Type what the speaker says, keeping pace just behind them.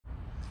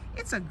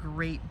It's a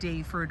great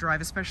day for a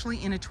drive,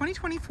 especially in a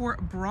 2024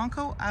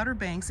 Bronco Outer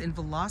Banks in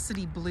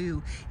Velocity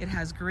Blue. It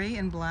has gray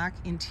and black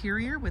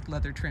interior with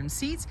leather trimmed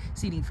seats,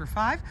 seating for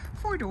 5,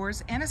 4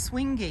 doors, and a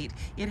swing gate.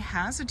 It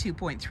has a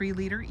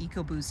 2.3-liter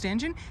EcoBoost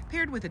engine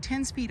paired with a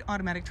 10-speed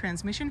automatic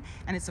transmission,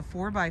 and it's a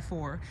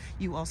 4x4.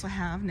 You also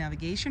have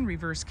navigation,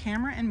 reverse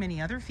camera, and many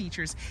other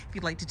features. If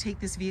you'd like to take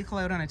this vehicle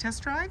out on a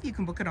test drive, you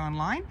can book it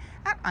online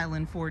at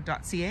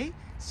islandford.ca.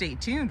 Stay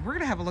tuned. We're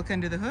going to have a look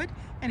under the hood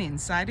and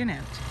inside and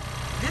out.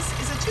 This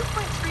is a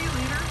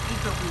 2.3-liter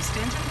EcoBoost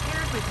engine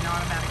paired with an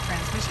automatic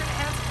transmission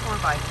and it's a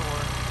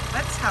 4x4.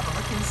 Let's have a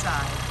look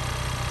inside.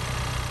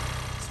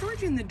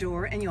 Storage in the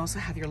door, and you also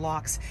have your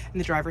locks, and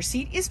the driver's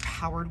seat is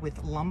powered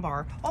with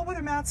lumbar.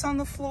 All-weather mats on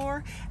the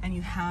floor, and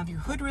you have your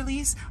hood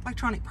release,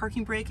 electronic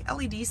parking brake,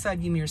 LED side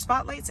view mirror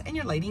spotlights, and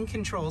your lighting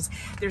controls.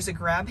 There's a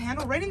grab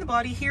handle right in the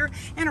body here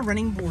and a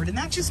running board, and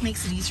that just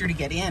makes it easier to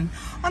get in.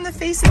 On the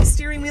face of the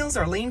steering wheels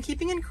are lane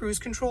keeping and cruise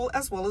control,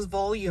 as well as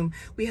volume.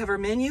 We have our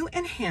menu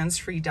and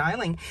hands-free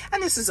dialing,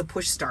 and this is a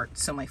push start.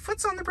 So my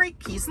foot's on the brake,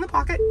 keys in the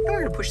pocket, and we're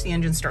going to push the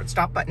engine start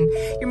stop button.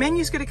 Your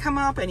menu's going to come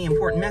up, any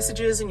important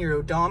messages, and your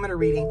odometer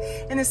reading.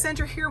 In the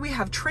center here, we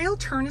have trail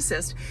turn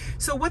assist.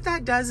 So what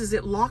that does is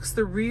it locks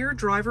the rear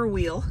driver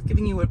wheel,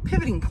 giving you a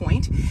pivoting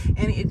point,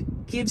 and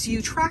it gives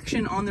you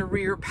traction on the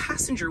rear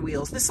passenger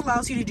wheels. This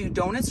allows you to do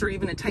donuts or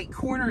even a tight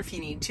corner if you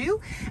need to,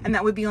 and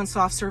that would be on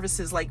soft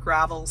surfaces like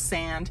gravel,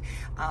 sand,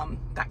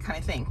 that kind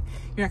of thing.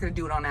 You're not going to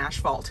do it on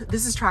asphalt.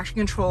 This is traction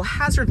control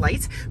hazard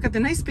lights. We've got the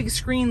nice big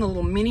screen, the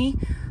little mini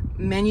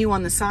menu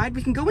on the side.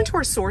 We can go into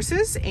our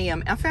sources,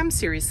 AM, FM,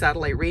 Sirius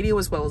satellite radio,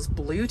 as well as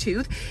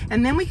Bluetooth,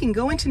 and then we can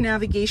go into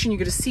navigation. You're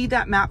going to see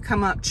that map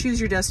come up, choose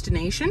your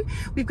destination.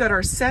 We've got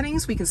our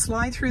settings. We can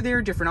slide through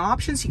there, different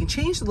options. You can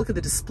change the look of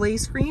the display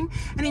screen,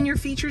 and in your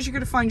features, you're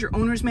going to find your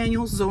owner's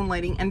manual, zone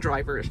lighting, and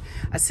driver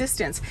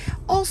assistance.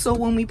 Also,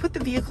 when we put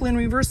the vehicle in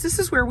reverse, this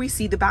is where we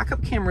see the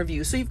backup camera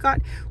view. So you've got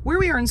where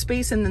we are in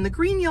space, and then the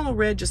green, yellow,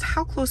 red, just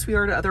how close we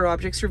are to other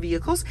objects or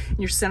vehicles, and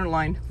your center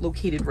line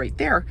located right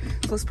there.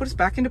 So let's put us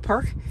back into park.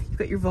 You've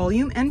got your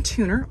volume and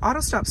tuner, auto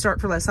stop start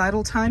for less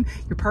idle time,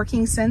 your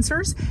parking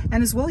sensors,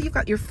 and as well you've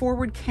got your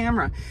forward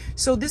camera.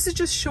 So this is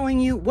just showing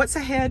you what's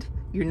ahead.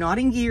 You're not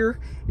in gear,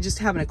 you're just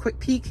having a quick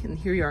peek, and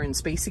here you are in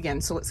space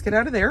again. So let's get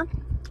out of there.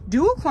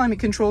 Dual climate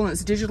control, and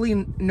it's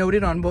digitally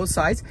noted on both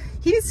sides.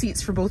 Heated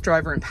seats for both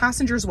driver and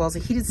passenger, as well as a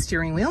heated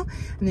steering wheel.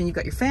 And then you've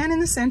got your fan in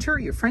the center,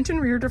 your front and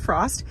rear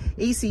defrost,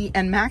 AC,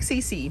 and max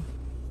AC.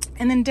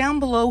 And then down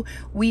below,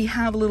 we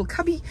have a little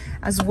cubby,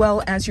 as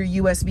well as your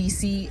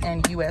USB-C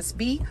and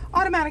USB,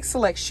 automatic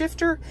select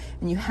shifter,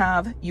 and you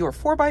have your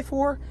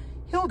 4x4,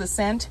 hill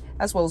descent,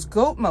 as well as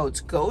goat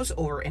modes, goes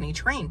over any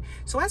terrain.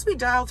 So as we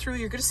dial through,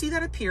 you're gonna see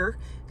that appear.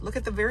 Look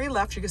at the very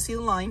left, you're gonna see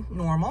the line,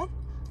 normal,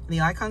 and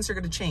the icons are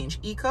gonna change.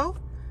 Eco,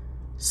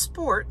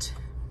 sport,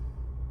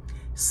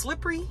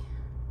 slippery,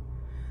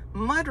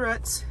 mud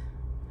ruts,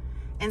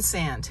 and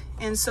sand.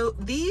 And so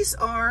these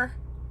are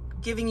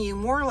giving you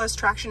more or less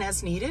traction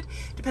as needed,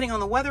 depending on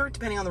the weather,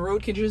 depending on the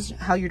road conditions,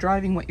 how you're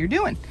driving, what you're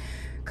doing.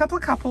 A couple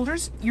of cup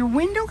holders. Your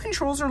window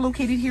controls are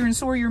located here, and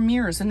so are your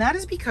mirrors, and that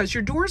is because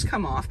your doors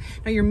come off.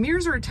 Now your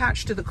mirrors are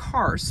attached to the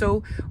car,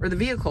 or the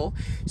vehicle,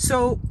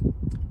 so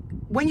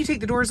when you take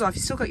the doors off,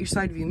 you still got your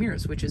side view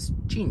mirrors, which is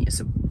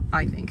genius,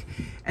 I think.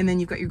 And then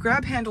you've got your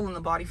grab handle in the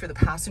body for the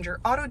passenger,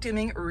 auto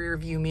dimming rear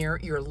view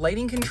mirror. Your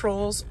lighting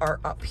controls are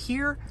up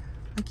here.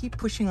 I keep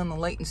pushing on the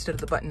light instead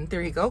of the button.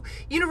 There you go.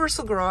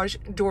 Universal garage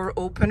door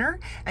opener,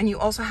 and you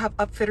also have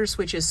upfitter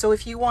switches. So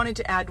if you wanted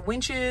to add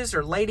winches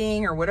or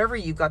lighting or whatever,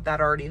 you've got that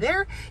already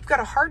there. You've got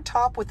a hard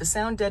top with the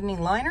sound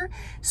deadening liner,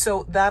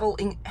 so that'll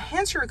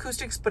enhance your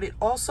acoustics, but it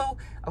also,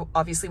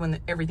 obviously when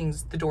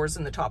the doors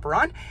and the top are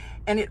on,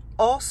 and it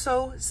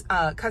also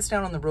cuts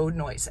down on the road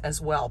noise as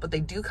well, but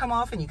they do come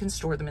off and you can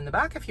store them in the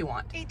back if you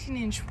want.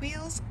 18-inch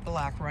wheels,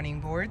 black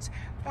running boards,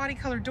 body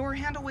color door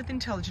handle with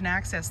intelligent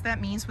access. That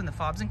means when the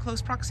fob's in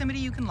close proximity,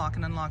 you can lock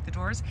and unlock the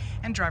doors,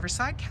 and driver's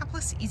side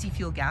capless easy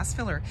fuel gas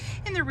filler.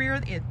 In the rear,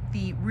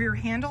 the rear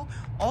handle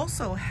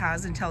also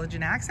has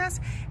intelligent access,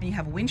 and you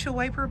have a windshield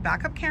wiper,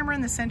 backup camera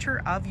in the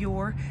center of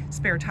your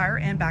spare tire,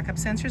 and backup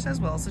sensors, as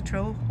well as a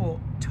tow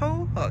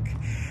hook.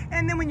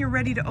 And then when you're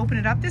ready to open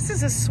it up, this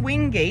is a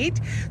swing gate.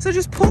 So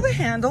just pull the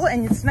handle,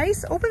 and it's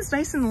nice, opens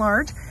nice and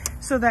large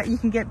so that you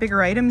can get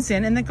bigger items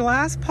in, and the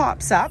glass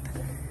pops up.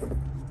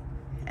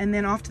 And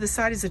then off to the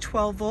side is a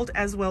 12-volt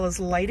as well as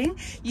lighting.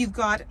 You've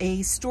got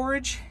a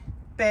storage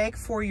bag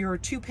for your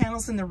 2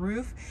 panels in the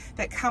roof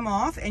that come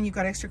off, and you've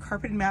got extra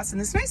carpeted mats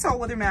and this nice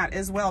all-weather mat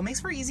as well.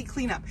 Makes for easy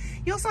cleanup.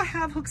 You also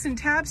have hooks and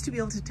tabs to be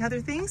able to tether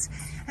things,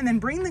 and then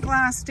bring the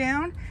glass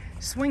down,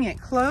 swing it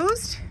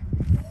closed.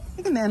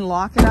 You can then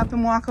lock it up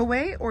and walk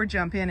away, or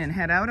jump in and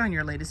head out on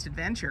your latest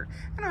adventure.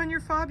 And on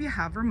your fob, you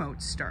have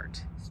remote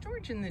start.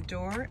 storage in the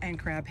door and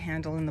grab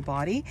handle in the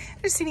body.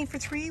 There's seating for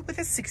 3 with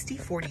a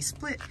 60-40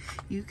 split.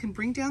 You can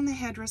bring down the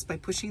headrest by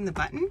pushing the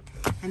button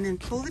and then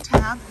pull the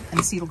tab and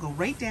the seat will go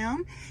right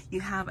down. You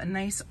have a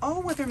nice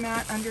all-weather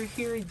mat under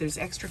here. There's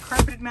extra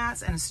carpeted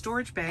mats and a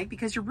storage bag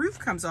because your roof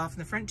comes off in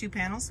the front 2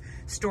 panels.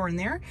 Store in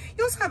there.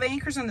 You also have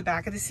anchors on the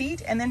back of the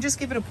seat, and then just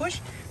give it a push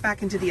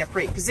back into the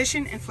upright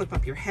position and flip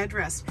up your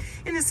headrest.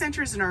 In the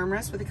center is an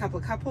armrest with a couple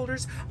of cup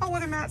holders,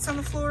 all-weather mats on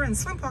the floor, and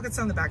swim pockets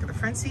on the back of the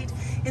front seat.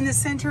 In the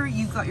center,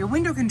 you've got your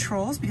window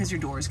controls because your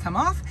doors come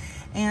off,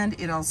 and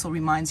it also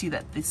reminds you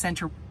that the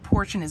center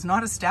portion is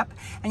not a step,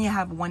 and you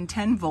have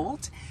 110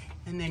 volt.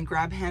 And then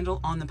grab handle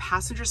on the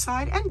passenger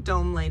side and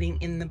dome lighting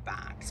in the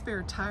back.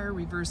 Spare tire,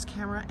 reverse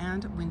camera,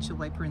 and windshield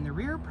wiper in the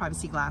rear,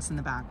 privacy glass in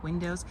the back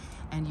windows,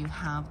 and you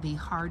have the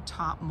hard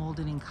top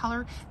molded in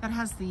color that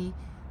has the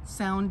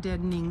sound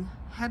deadening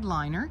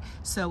headliner,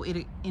 so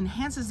it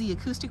enhances the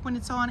acoustic when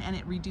it's on and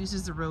it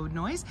reduces the road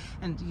noise.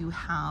 And you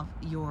have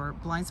your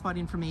blind spot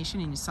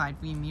information in your side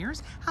view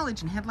mirrors,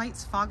 halogen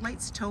headlights, fog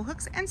lights, tow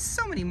hooks, and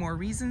so many more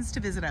reasons to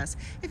visit us.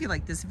 If you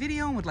like this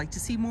video and would like to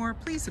see more,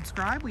 please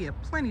subscribe. We have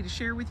plenty to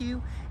share with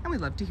you and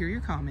we'd love to hear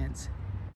your comments.